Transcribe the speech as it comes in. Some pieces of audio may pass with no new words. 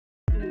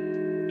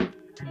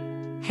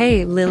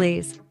Hey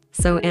Lilies!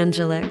 So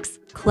Angelix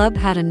Club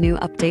had a new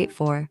update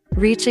for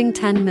reaching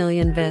 10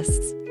 million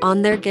visits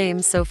on their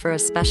game, so for a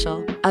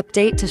special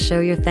update to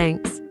show your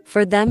thanks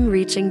for them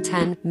reaching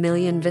 10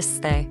 million visits,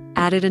 they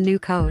added a new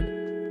code.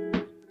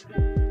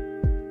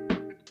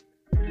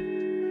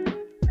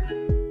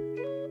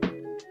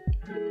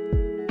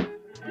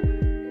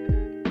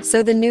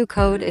 So the new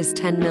code is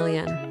 10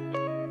 million.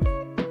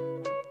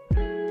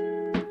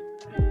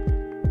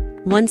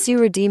 Once you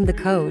redeem the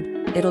code,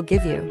 it'll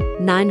give you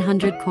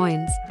 900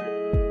 coins.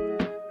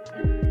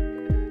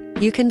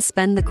 You can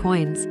spend the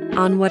coins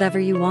on whatever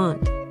you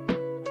want.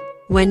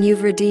 When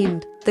you've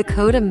redeemed the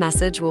code, a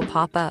message will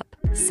pop up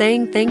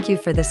saying thank you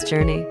for this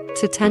journey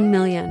to 10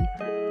 million.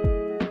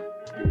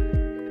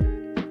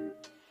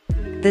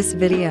 This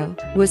video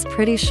was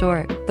pretty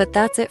short, but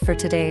that's it for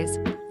today's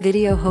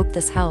video. Hope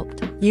this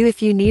helped you.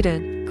 If you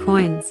needed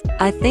coins,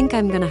 I think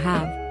I'm gonna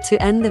have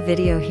to end the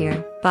video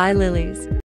here. Bye Lilies.